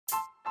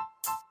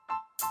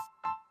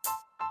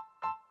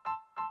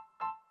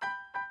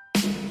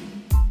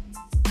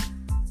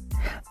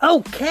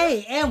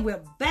Okay, and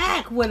we're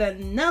back with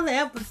another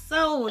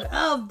episode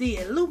of the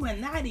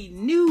Illuminati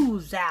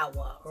News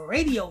Hour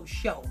radio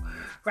show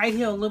right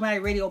here on Illuminati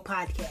Radio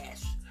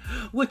Podcast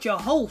with your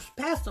host,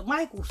 Pastor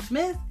Michael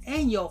Smith,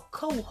 and your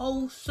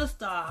co-host,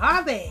 Sister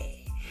Harvey.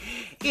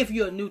 If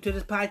you're new to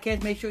this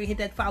podcast, make sure you hit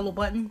that follow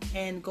button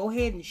and go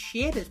ahead and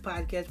share this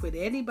podcast with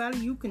anybody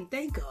you can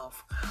think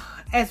of.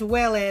 As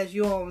well as,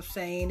 you know what I'm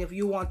saying, if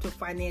you want to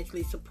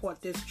financially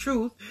support this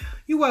truth,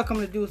 you're welcome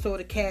to do so.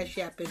 The Cash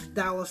App is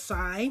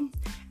 $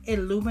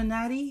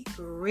 Illuminati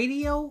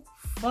Radio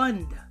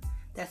Fund.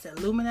 That's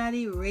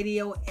Illuminati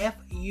Radio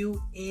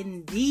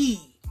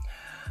FUND.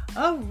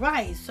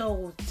 Alright,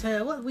 so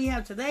what we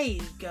have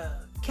today,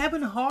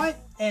 Kevin Hart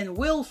and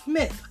Will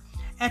Smith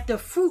at the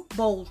Fruit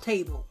Bowl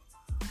table.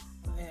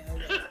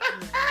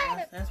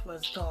 That's what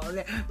it's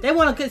called. They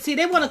want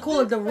to call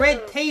it the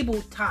Red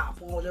Table Top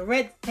or the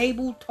Red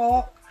Table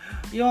Talk.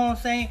 You know what I'm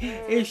saying?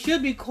 It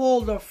should be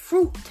called the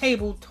Fruit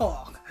Table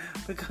Talk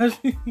because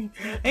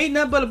ain't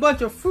nothing but a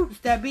bunch of fruits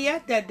that be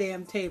at that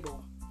damn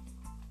table.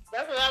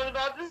 That's what I was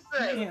about to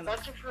say. A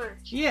bunch of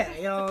fruits. Yeah,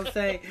 you know what I'm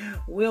saying?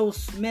 Will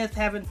Smith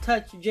haven't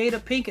touched Jada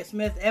Pinkett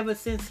Smith ever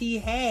since he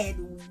had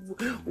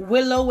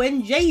Willow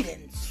and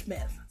Jaden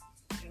Smith.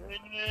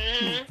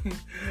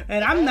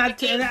 And I'm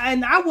not,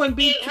 and I wouldn't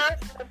be,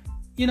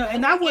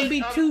 and I wouldn't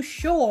be too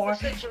sure.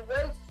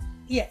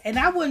 Yeah, and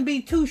I wouldn't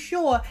be too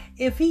sure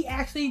if he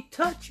actually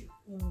touched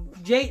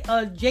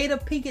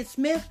Jada Pinkett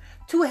Smith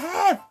to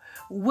have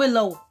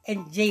Willow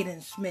and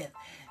Jaden Smith,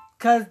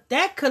 because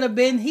that could have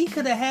been, he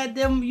could have had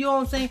them, you know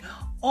what I'm saying,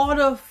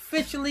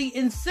 artificially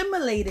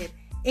assimilated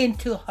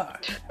into her.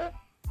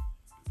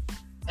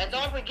 And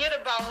don't forget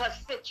about her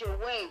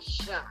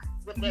situation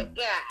with that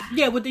guy.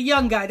 Yeah, with the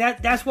young guy.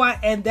 That's why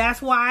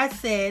I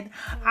said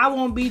I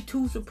won't be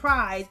too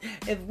surprised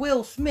if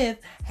Will Smith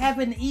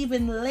haven't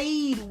even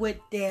laid with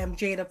damn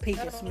Jada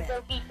Pinkett Smith.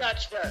 He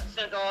touched her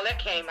since all that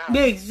came out.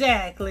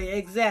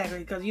 Exactly.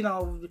 Because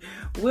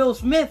Will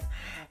Smith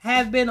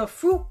have been a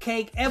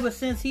fruitcake ever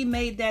since he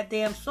made that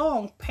damn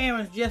song.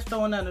 Parents just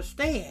don't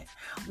understand.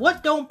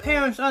 What don't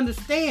parents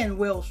understand,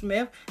 Will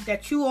Smith?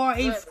 That you are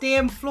a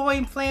damn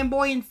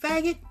flamboyant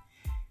faggot?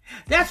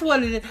 That's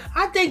what it is.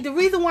 I think the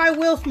reason why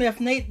Will Smith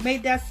made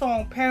that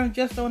song, Parents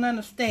Just Don't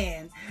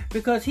Understand,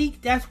 because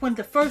that's when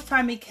the first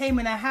time he came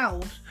in the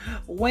house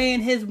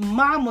wearing his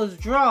mama's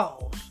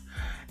drawers.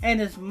 And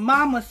his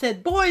mama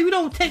said, "Boy, you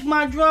don't take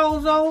my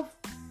drawers off."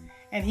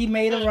 And he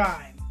made a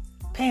rhyme.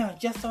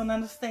 Parents just don't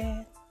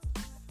understand.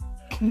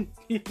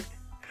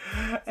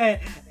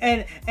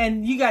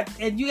 and you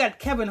got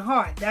Kevin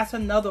Hart. That's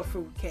another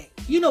fruitcake.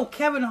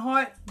 Kevin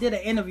Hart did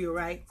an interview,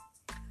 right?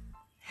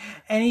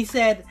 And he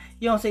said,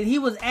 he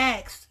was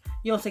asked,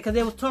 because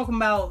they was talking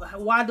about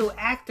why do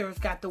actors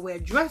got to wear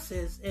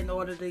dresses in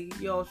order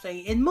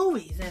to, in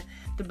movies and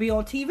to be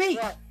on TV.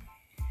 Right.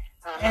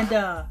 And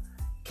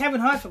Kevin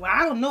Hart said, "Well,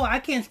 I don't know. I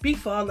can't speak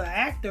for other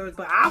actors,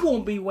 but I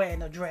won't be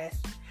wearing a dress."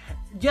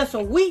 Just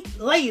a week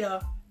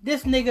later,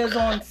 this nigga's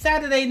on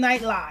Saturday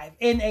Night Live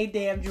in a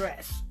damn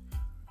dress.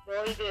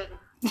 No, he didn't.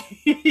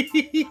 He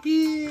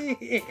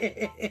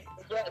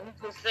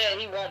just said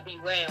he won't be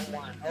wearing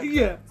one. Okay.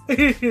 Yeah.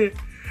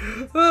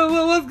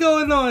 What's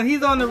going on?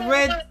 He's on the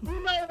red. You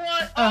know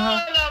what? All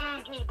of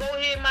them just go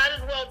ahead. Might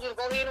as well just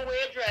go ahead and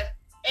wear a dress.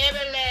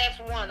 Every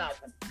last one of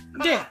them.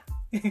 Yeah.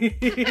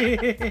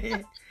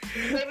 They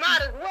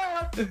might as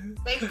well.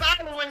 They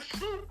following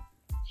suit.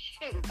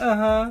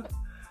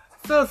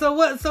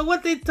 So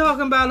what they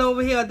talking about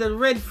over here at the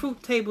Red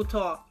Fruit Table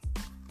Talk?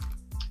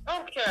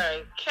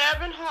 Okay,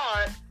 Kevin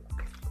Hart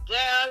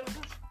delves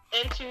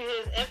into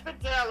his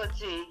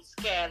infidelity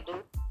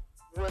scandal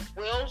with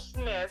Will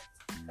Smith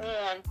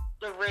on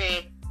the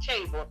Red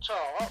Table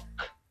Talk,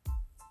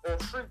 or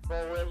Fruit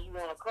Bowl, as you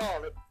want to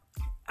call it.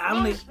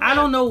 I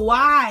don't know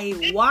why.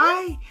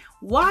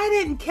 Why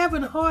didn't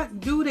Kevin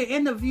Hart do the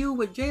interview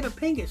with Jada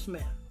Pinkett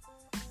Smith?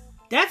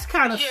 That's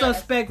kind of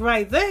suspect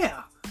right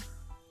there.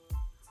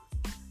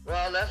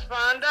 Well, let's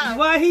find out.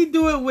 Why he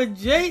do it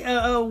with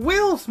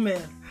Will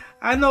Smith?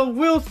 I know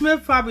Will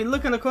Smith probably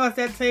looking across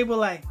that table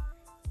like,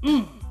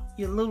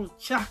 you little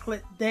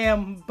chocolate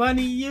damn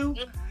bunny, you.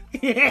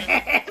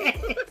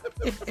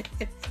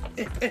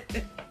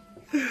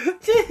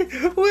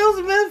 Will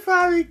Smith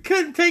probably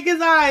couldn't take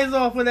his eyes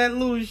off of that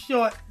little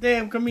short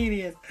damn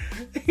comedian.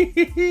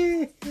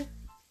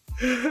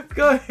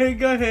 Go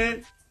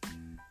ahead.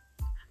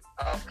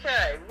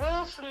 Okay,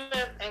 Will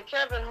Smith and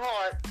Kevin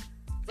Hart,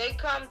 they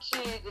come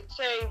to the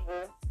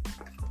table.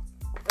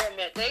 Wait a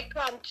minute, they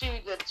come to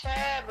the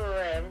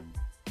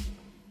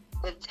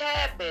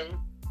Tabin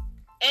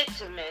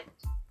intimate,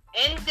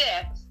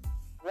 in-depth,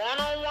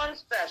 one-on-one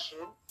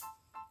special,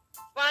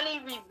 funny,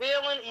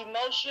 revealing,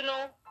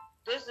 emotional.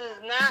 This is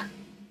not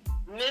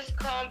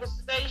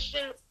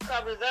misconversation,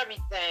 covers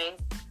everything.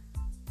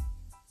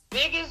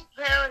 Biggest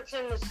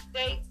parenting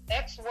mistake,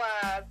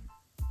 ex-wives,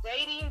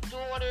 dating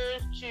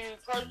daughters to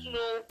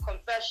personal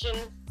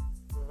confessions,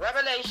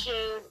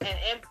 revelations, and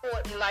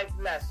important life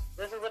lessons.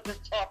 This is what this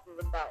talk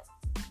is about.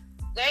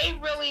 They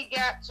really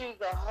got to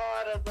the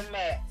heart of the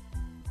matter.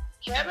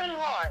 Kevin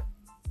Hart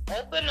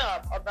opened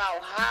up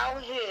about how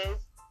his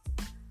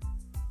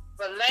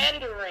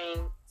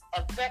philandering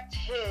affects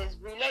his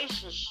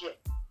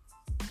relationship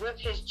with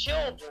his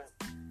children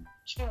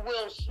to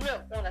Will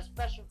Smith on a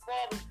special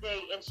Father's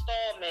Day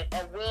installment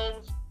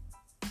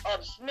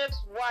of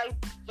Smith's wife,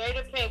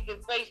 Jada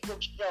Pinkett's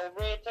Facebook show,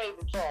 Red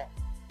Table Talk.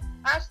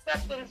 I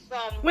stepped in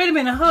some... Wait a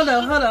minute, hold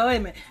on, wait a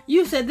minute.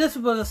 You said this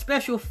was a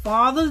special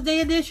Father's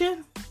Day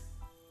edition?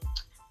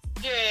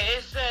 Yeah,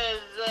 it says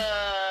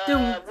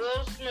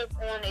Will Smith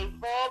on a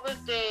Father's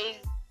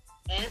Day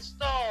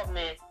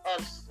installment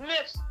of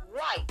Smith's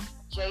wife,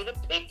 Jada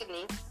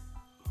Pinkett,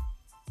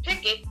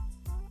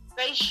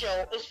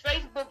 his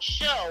Facebook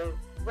show,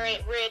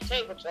 Red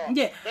Table Talk.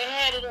 Yeah. They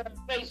had it on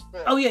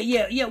Facebook. Oh,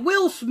 yeah.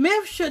 Will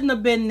Smith shouldn't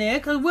have been there,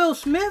 because Will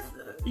Smith,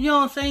 you know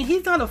what I'm saying,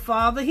 he's not a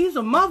father, he's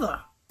a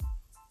mother.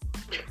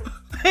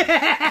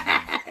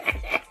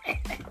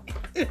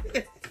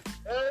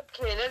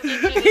 Okay, let's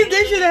get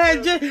they should have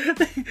had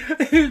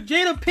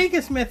Jada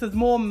Pinkett Smith is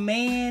more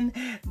man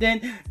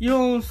than, you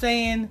know what I'm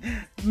saying,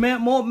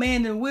 more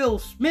man than Will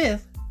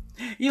Smith.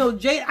 You know,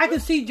 I can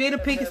see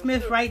Jada Pinkett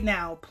Smith right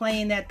now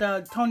playing that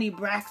Tony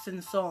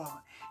Braxton song.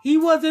 He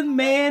wasn't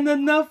man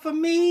enough for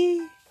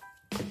me.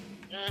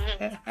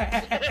 Mm-hmm.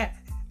 I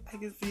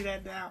can see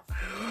that now.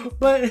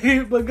 But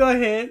go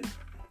ahead.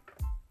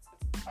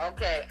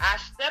 Okay, I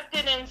stepped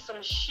it in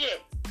some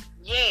shit.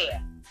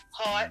 Yeah.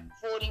 Hart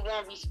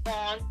 41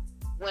 responds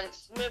when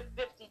Smith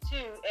 52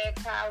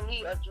 asked how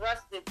he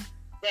addressed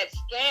that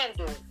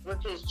scandal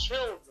with his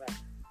children.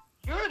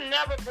 You're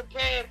never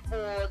prepared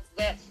for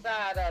that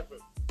side of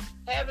it.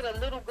 Having a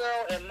little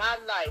girl in my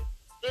life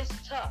is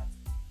tough.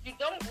 You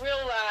don't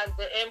realize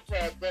the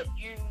impact that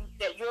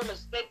your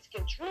mistakes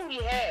can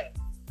truly have.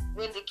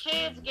 When the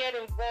kids get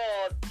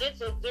involved,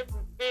 it's a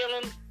different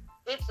feeling.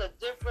 It's a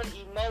different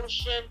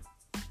emotion.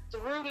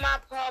 Through my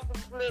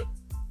public,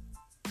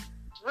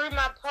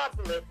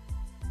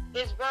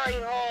 it's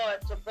very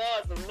hard to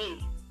bother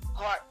me,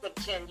 Hart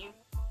continued.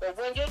 But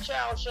when your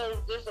child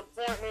shows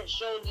disappointment,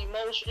 shows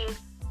emotion,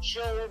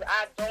 shows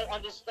I don't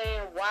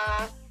understand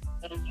why,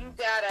 and you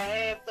gotta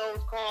have those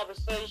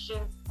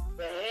conversations,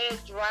 the head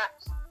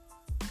drops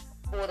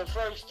for the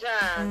first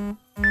time.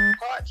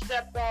 Hart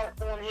stepped off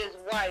on his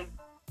wife,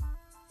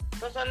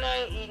 what's her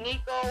name,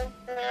 Eniko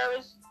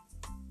Harris,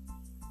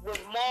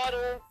 with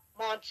model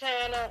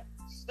Montana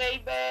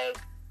Stayback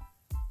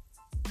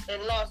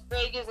in Las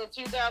Vegas in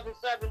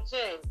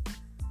 2017.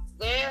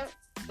 Their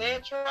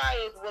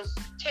trial was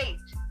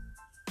taped,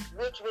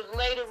 which was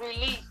later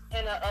released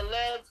in an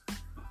alleged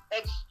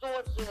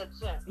extortion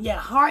attempt. Yeah,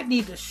 Hart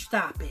needs to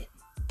stop it.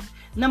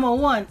 Number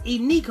one,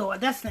 Eniko,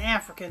 that's an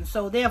African,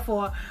 so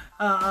therefore,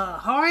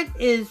 Hart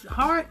is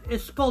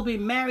supposed to be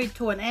married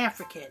to an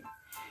African.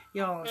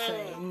 You know what I'm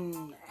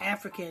saying?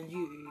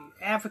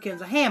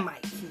 Africans are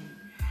Hamites.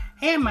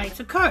 Hamites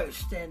are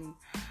cursed, and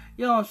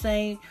you know what I'm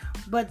saying?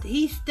 But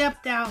he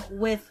stepped out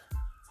with,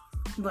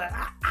 but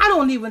I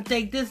don't even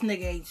think this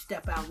nigga ain't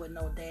step out with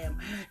no damn,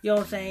 you know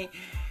what I'm saying?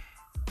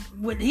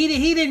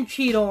 He didn't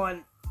cheat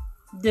on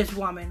this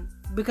woman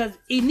because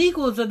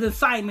Eniko is an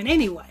assignment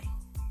anyway.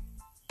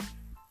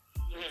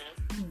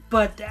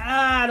 But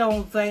I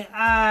don't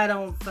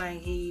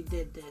think he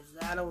did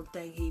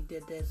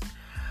this.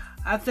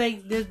 I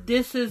think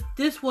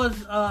this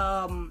was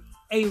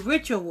a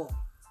ritual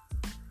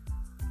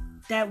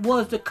that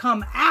was to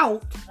come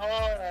out.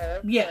 Oh, okay.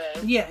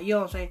 Yeah, you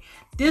know what I'm saying?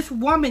 This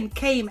woman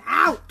came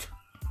out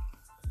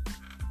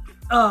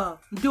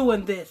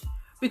doing this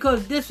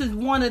because this is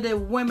one of the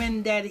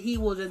women that he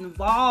was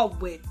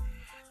involved with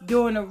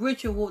during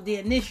the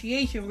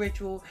initiation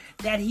ritual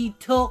that he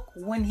took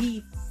when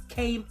he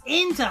came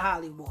into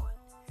Hollywood.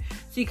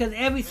 See, because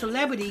every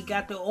celebrity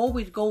got to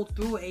always go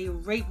through a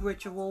rape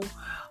ritual,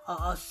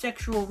 a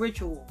sexual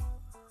ritual.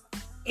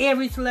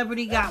 Every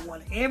celebrity got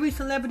one. Every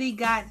celebrity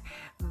got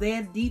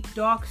their deep,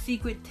 dark,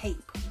 secret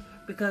tape.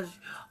 Because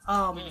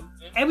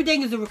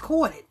everything is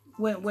recorded.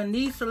 When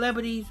these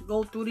celebrities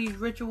go through these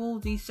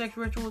rituals, these sex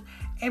rituals,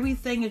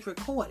 everything is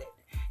recorded.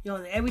 You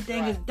know,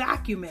 everything is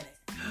documented.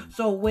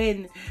 So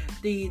when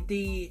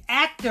the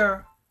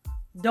actor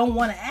don't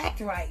want to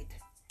act right,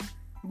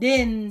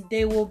 then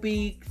they will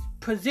be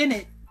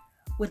presented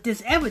with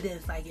this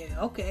evidence. Like,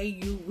 okay,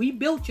 we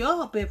built you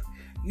up. If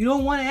you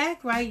don't want to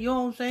act right, you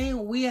know what I'm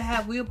saying?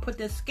 We'll put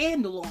this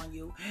scandal on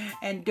you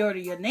and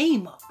dirty your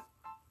name up.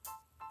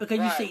 Because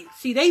you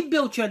see, they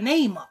built your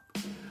name up.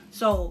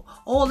 So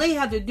all they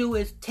have to do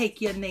is take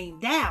your name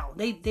down.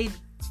 They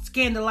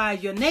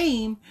scandalize your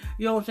name,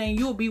 you know what I'm saying?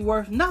 You'll be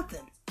worth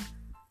nothing. You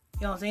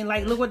know what I'm saying?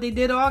 Like, look what they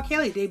did to R.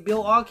 Kelly. They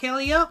built R.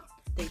 Kelly up.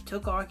 They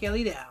took R.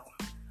 Kelly down.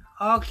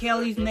 R.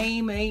 Kelly's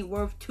name ain't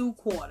worth 2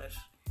 quarters.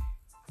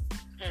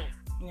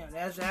 Yeah,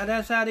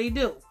 that's how they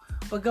do.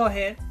 But go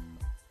ahead.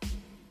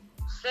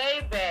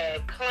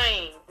 Sabag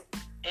claimed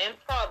in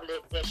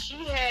public that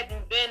she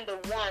hadn't been the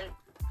one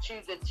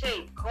to the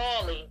tape,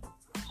 calling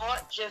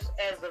Hart just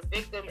as a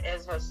victim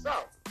as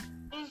herself.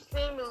 She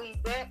seemingly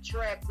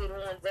backtracked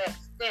on that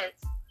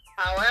stance.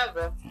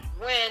 However,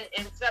 when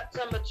in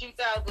September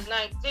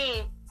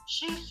 2019,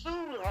 she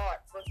sued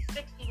Hart for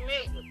 $60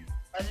 million,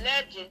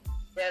 alleging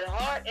that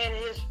Hart and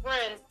his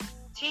friend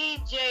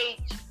JT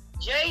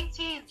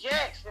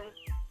Jackson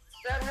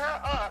set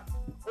her up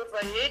with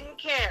a hidden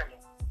camera.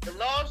 The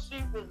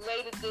lawsuit was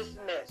later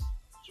dismissed.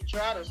 She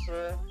tried to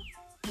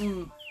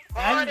sue.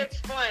 Hart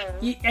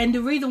explained. And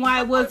the reason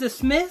why it was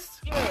dismissed?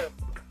 Yeah.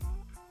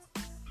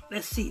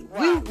 Let's see.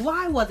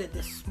 Why was it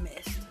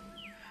dismissed?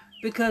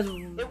 Because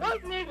it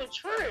wasn't even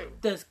true.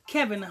 Does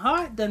Kevin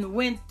Hart done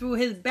went through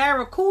his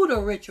Barracuda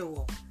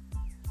ritual?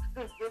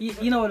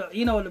 you know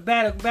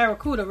the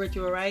Barracuda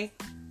ritual, right?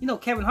 You know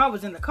Kevin Hart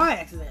was in the car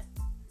accident.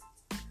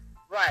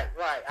 Right.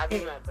 I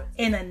remember.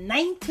 In a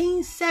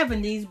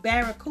 1970s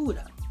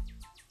Barracuda.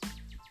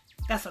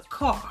 That's a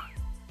car.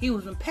 He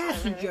was a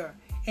passenger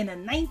in a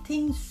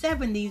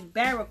 1970s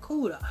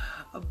Barracuda.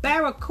 A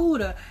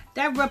Barracuda,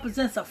 that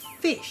represents a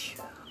fish.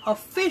 A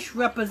fish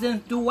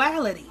represents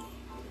duality.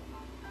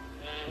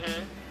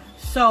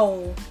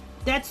 So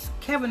that's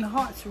Kevin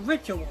Hart's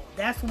ritual.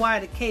 That's why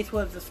the case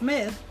was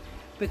dismissed,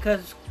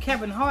 because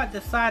Kevin Hart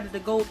decided to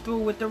go through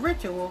with the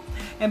ritual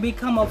and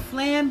become a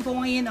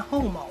flamboyant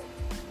homo.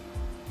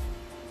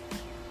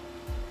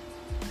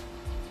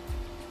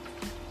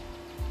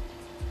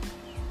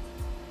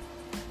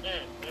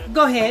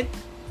 Go ahead.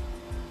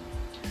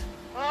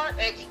 Hart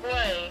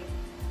explained,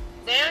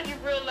 now you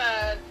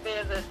realize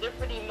there's a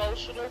different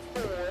emotional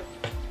cord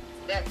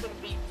that can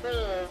be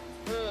formed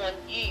on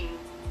you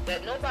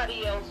that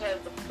nobody else has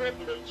the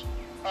privilege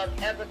of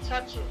ever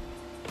touching.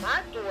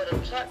 My daughter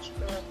touched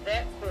on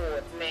that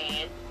cord,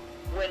 man.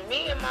 When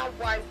me and my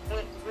wife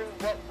went through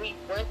what we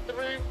went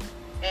through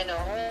and the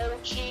whole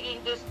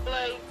cheating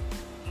display,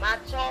 my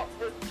talk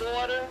with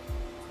daughter,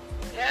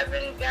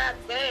 heaven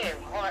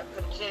goddamn, Hart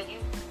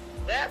continued,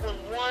 that was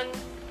one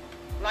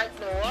like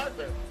no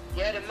other.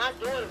 Getting my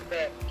daughter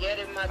back,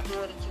 getting my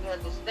daughter to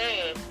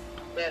understand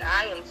that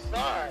I am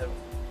sorry,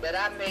 that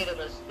I made a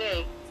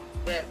mistake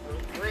that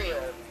was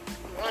real.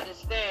 You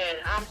understand,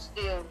 I'm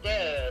still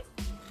dad.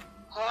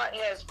 Hart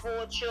has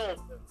 4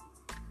 children.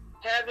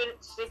 Heaven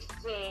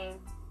 16,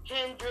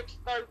 Hendrix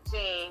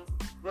 13,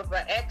 with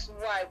an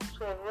ex-wife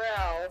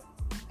Terrell,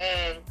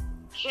 and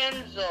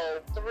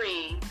Kenzo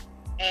 3,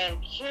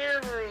 and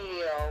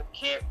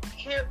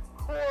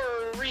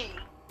Corey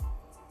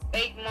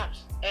 8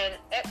 months,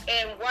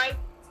 and wife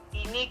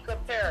Enika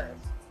Paris.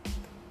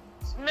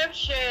 Smith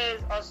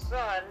shares a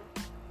son,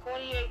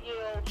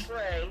 28-year-old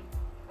Trey,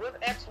 with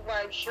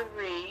ex-wife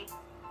Cherie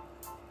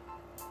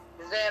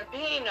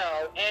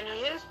Zampino, and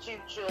his 2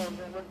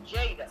 children with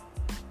Jada.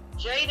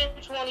 Jaden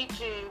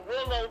 22,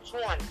 Willow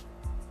 20.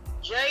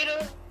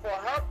 Jada, for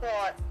her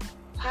part,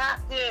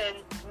 popped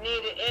in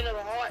near the end of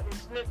Hart and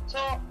Smith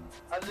talk,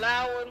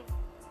 allowing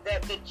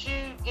that the 2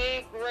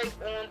 did great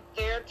on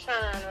their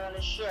turn on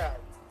the show.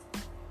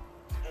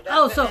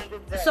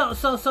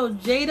 So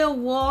Jada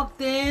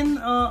walked in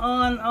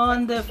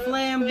on the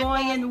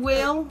flamboyant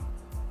Will?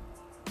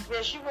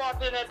 Yeah, she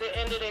walked in at the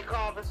end of their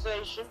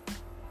conversation.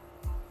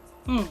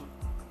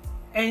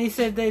 And he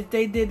said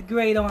they did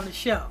great on the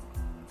show.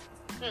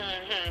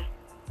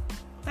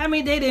 I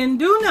mean, they didn't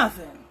do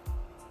nothing.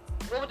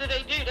 What did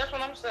they do? That's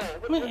what I'm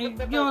saying. You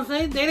know what I'm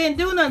saying? They didn't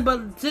do nothing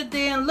but sit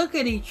there and look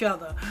at each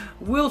other.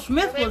 Will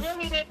Smith was... They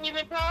really didn't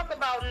even talk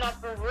about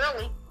nothing,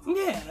 really.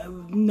 Yeah,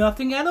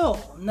 nothing at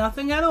all.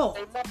 Nothing at all.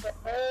 They left a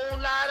whole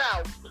lot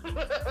out.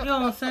 You know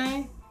what I'm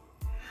saying?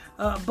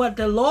 But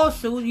the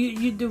lawsuit,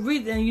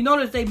 you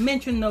notice they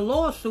mentioned the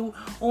lawsuit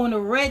on the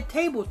Red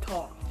Table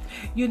Talk.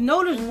 You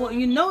notice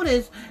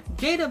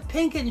Jada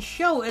Pinkett's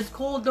show is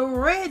called the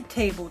Red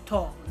Table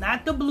Talk,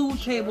 not the Blue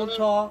Table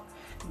Talk,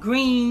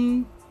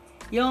 green.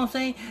 You know what I'm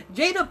saying?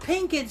 Jada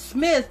Pinkett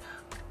Smith's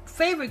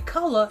favorite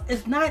color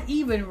is not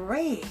even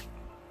red.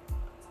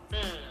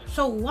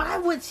 So why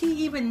would she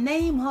even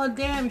name her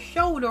damn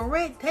show the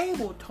Red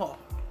Table Talk?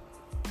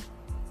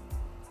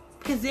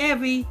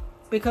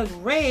 Because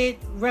red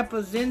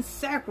represents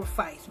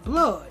sacrifice,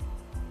 blood.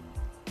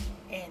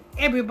 And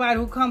everybody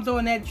who comes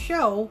on that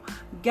show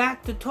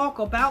got to talk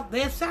about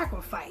their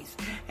sacrifice.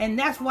 And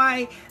that's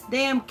why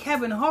damn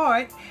Kevin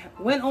Hart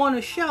went on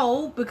a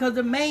show, because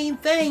the main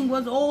thing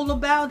was all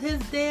about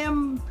his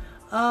damn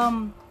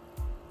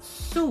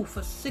sue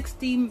for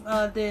 60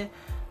 the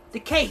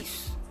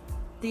case.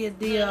 The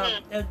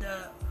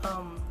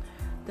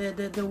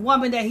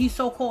woman that he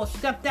so-called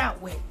stepped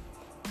out with,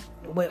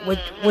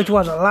 which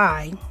was a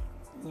lie.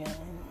 Yeah,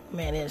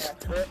 man, yeah,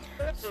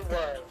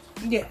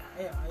 you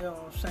know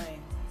what I'm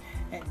saying.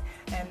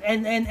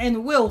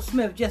 And Will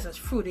Smith just as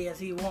fruity as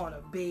he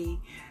wanna be.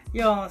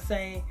 You know what I'm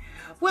saying?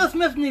 Will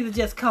Smith needs to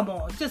just come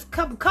on. Just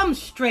come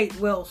straight,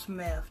 Will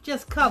Smith.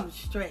 Just come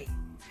straight.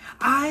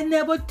 I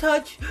never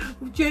touch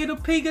Jada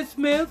Pinkett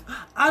Smith.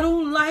 I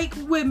don't like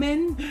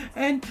women.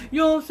 And you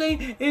know what I'm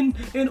saying?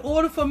 In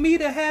order for me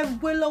to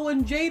have Willow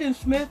and Jaden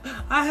Smith,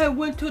 I had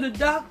went to the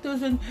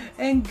doctors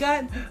and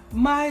got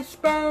my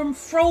sperm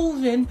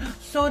frozen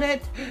so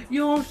that, you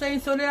know what I'm saying,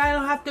 so that I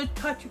don't have to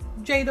touch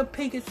Jada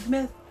Pinkett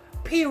Smith,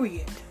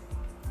 period.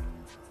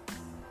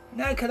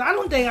 Now,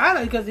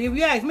 because if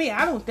you ask me,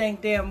 I don't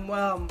think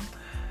Jada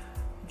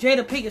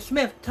Jada Pinkett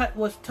Smith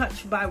was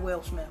touched by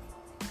Will Smith.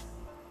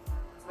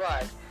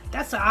 Right.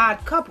 That's an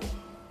odd couple.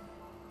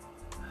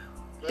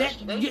 Yes,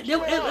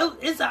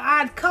 It's an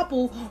odd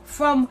couple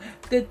from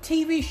the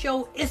TV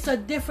show It's a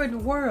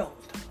Different World.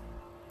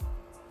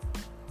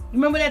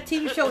 Remember that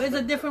TV show It's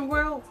a Different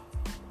World?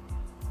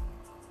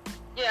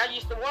 Yeah, I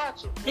used to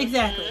watch it.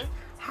 Exactly. Mm-hmm.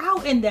 How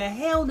in the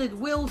hell did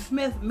Will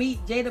Smith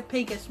meet Jada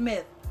Pinkett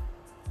Smith?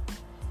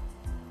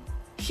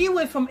 She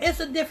went from It's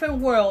a Different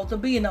World to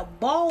being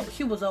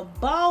she was a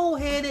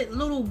bald-headed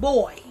little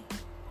boy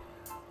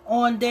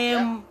on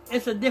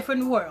It's a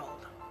Different World.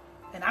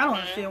 And I don't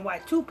understand why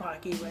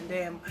Tupac even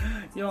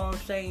you know what I'm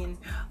saying,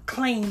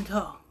 claimed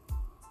her.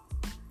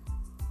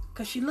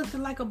 Because she looked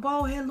like a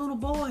bald-headed little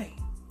boy.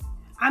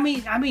 I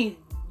mean,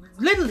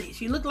 literally,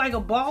 she looked like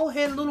a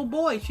bald-headed little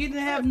boy. She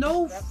didn't have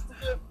no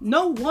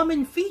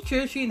woman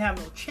features. She didn't have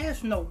no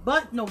chest, no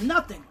butt, no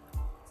nothing.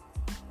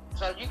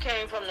 So you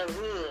came from the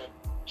hood.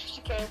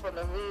 She came from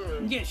the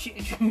hood. Yeah, she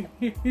and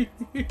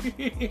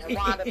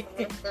wound up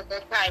in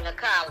that kind of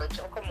college.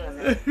 Oh, come on.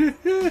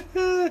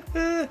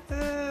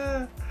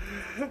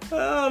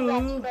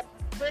 Oh,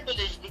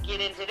 privileged to get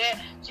into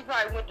that. She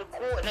probably went to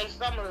court and they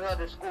summoned her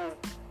to school.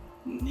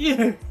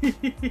 Yeah.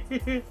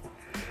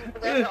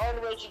 That's the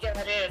only way she got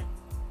in.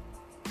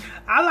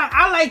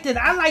 I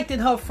liked it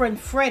her friend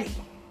Freddie.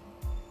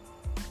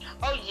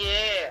 Oh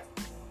yeah.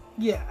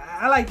 Yeah,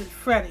 I liked it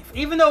Freddie.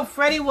 Even though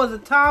Freddie was a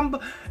tomboy,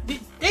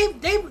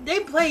 they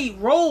played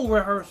role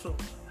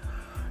rehearsals.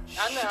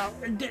 I know.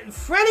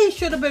 Freddie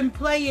should have been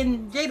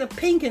playing Jada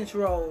Pinkett's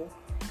role,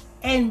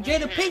 and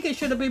Jada Pinkett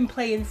should have been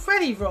playing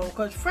Freddie's role,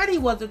 because Freddie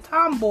was the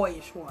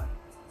tomboyish one.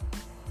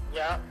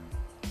 Yeah.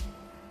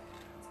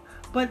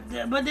 But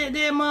then where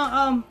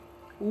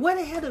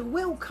the hell did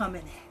Will come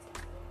in at?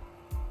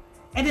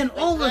 And then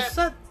all of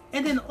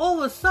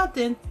a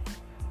sudden,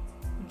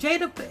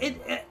 Jada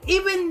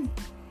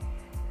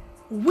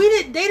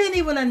they didn't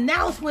even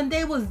announce when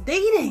they was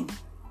dating.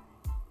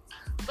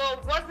 So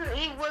wasn't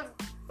he with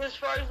his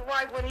first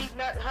wife when he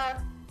met her?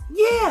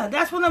 Yeah,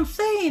 that's what I'm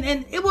saying,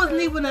 and it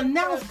wasn't even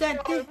announced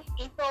that day.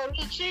 So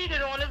he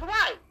cheated on his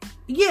wife.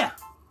 Yeah.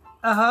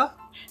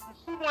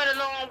 She went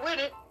along with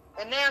it,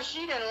 and now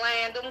she didn't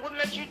land him. What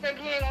makes you think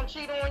he ain't gonna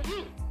cheat on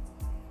you?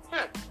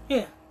 Huh.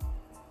 Yeah.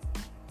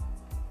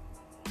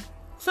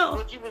 So.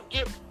 But you was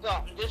getting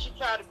something. Then she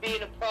tried to be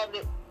in the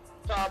public,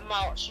 talking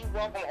about she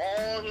welcomed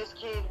all his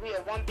kids. We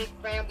had one big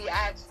family.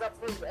 I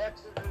accept his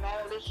exes and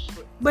all this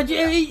shit. But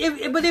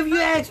if you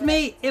ask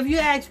me, you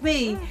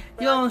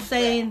know what I'm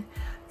saying?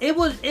 It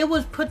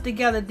was put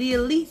together. The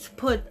elites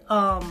put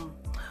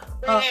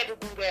they had to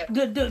do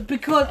that.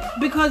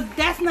 Because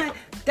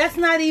that's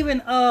not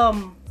even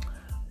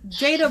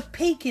Jada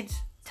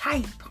Pinkett's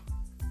type.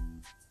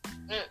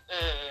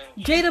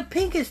 Jada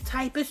Pinkett's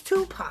type is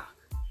Tupac.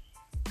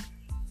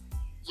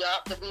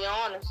 Yup, to be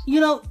honest. You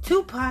know,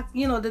 Tupac,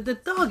 you know, the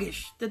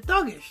thuggish.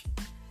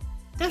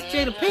 That's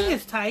Jada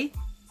Pinkett's type.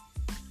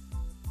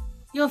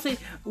 You know what I'm saying?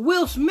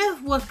 Will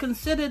Smith was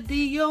considered the,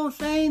 you know what I'm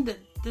saying,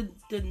 the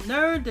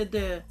nerd, you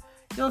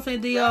know what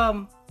I'm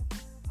saying,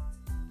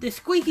 the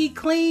squeaky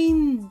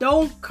clean,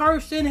 don't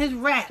curse in his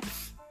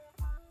raps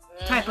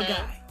type of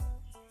guy.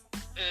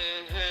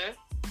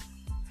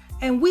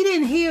 And we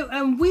didn't hear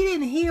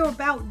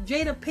about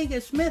Jada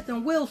Pinkett Smith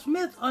and Will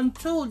Smith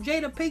until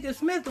Jada Pinkett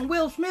Smith and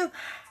Will Smith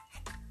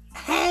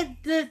had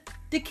the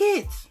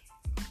kids.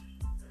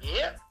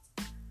 Yep.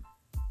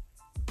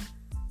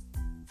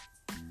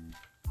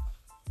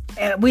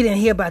 And we didn't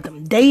hear about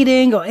them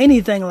dating or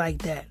anything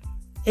like that.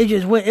 It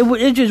just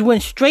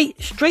went straight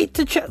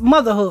to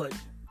motherhood.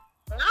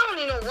 I don't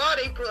even know why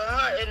they put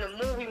her in the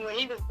movie when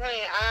he was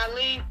playing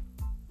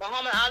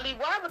Muhammad Ali.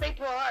 Why would they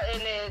put her in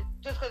there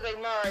just because they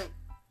married?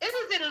 It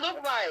just didn't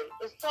look right.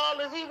 As tall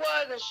as he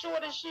was, as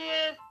short as she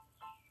is.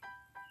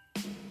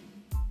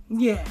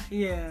 Yeah.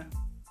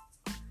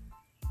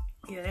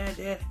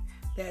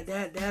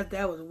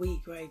 That was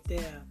weak right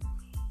there.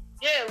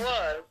 Yeah, it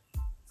was.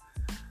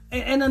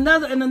 And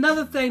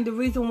another thing, the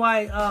reason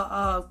why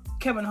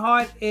Kevin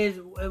Hart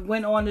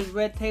went on his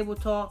Red Table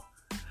Talk,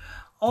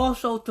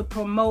 also to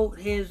promote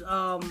his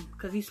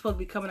because he's supposed to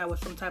be coming out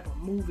with some type of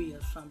movie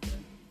or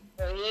something.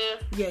 Oh yeah.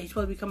 Yeah, he's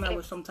supposed to be coming out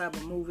with some type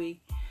of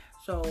movie.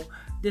 So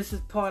this is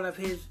part of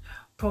his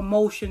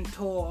promotion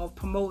tour of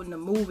promoting the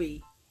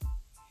movie,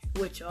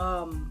 which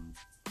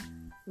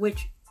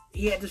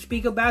he had to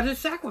speak about his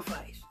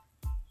sacrifice.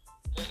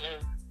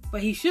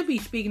 But he should be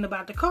speaking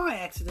about the car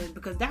accident,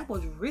 because that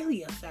was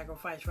really a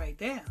sacrifice right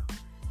there.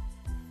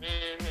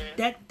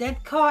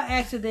 That car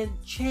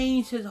accident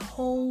changed his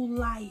whole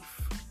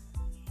life.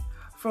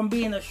 From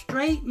being a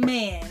straight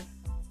man,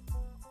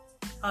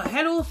 a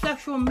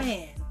heterosexual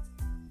man,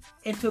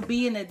 into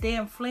being a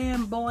damn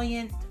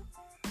flamboyant,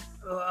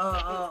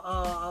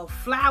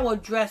 flower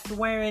dress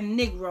wearing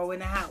Negro in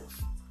the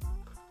house.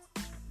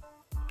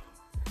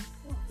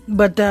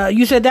 But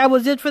you said that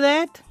was it for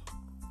that?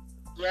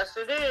 Yes,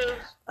 it is.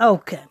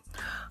 Okay.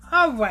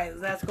 All right,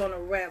 that's going to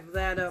wrap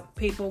that up,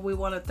 people. We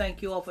want to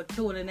thank you all for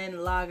tuning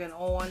in, logging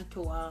on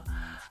to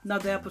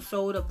another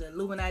episode of the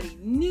Illuminati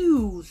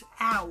News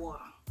Hour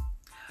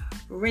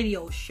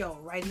radio show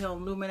right here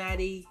on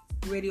Illuminati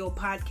Radio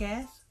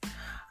Podcast.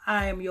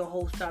 I am your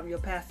host, I'm your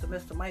pastor,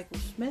 Mr. Michael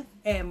Smith,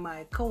 and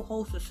my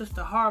co-host is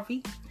Sister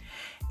Harvey.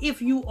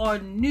 If you are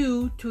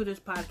new to this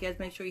podcast,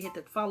 make sure you hit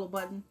that follow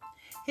button.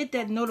 Hit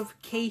that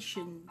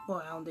notification,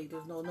 well, I don't think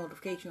there's no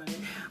notification on it,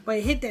 but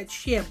hit that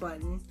share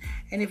button.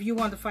 And if you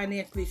want to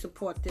financially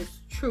support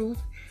this truth,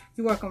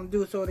 you're welcome to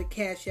do so. The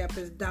Cash App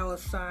is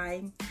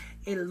 $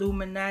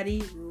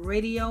 Illuminati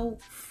Radio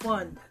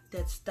Fund.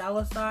 That's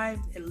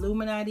 $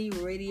 Illuminati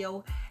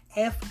Radio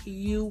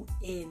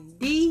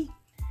FUND.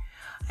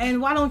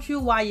 And while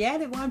you're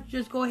at it, why don't you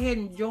just go ahead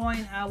and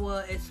join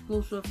our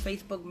exclusive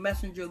Facebook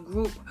Messenger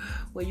group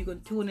where you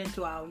can tune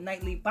into our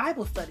nightly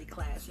Bible study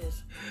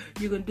classes.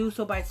 You can do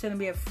so by sending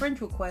me a friend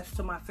request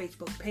to my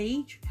Facebook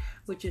page,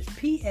 which is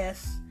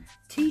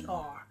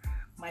PSTR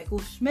Michael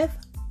Smith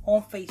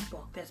on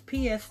Facebook. That's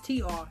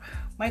PSTR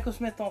Michael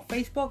Smith on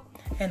Facebook,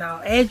 and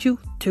I'll add you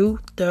to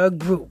the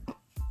group.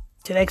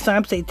 Till next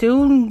time, stay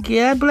tuned.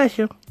 God bless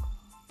you.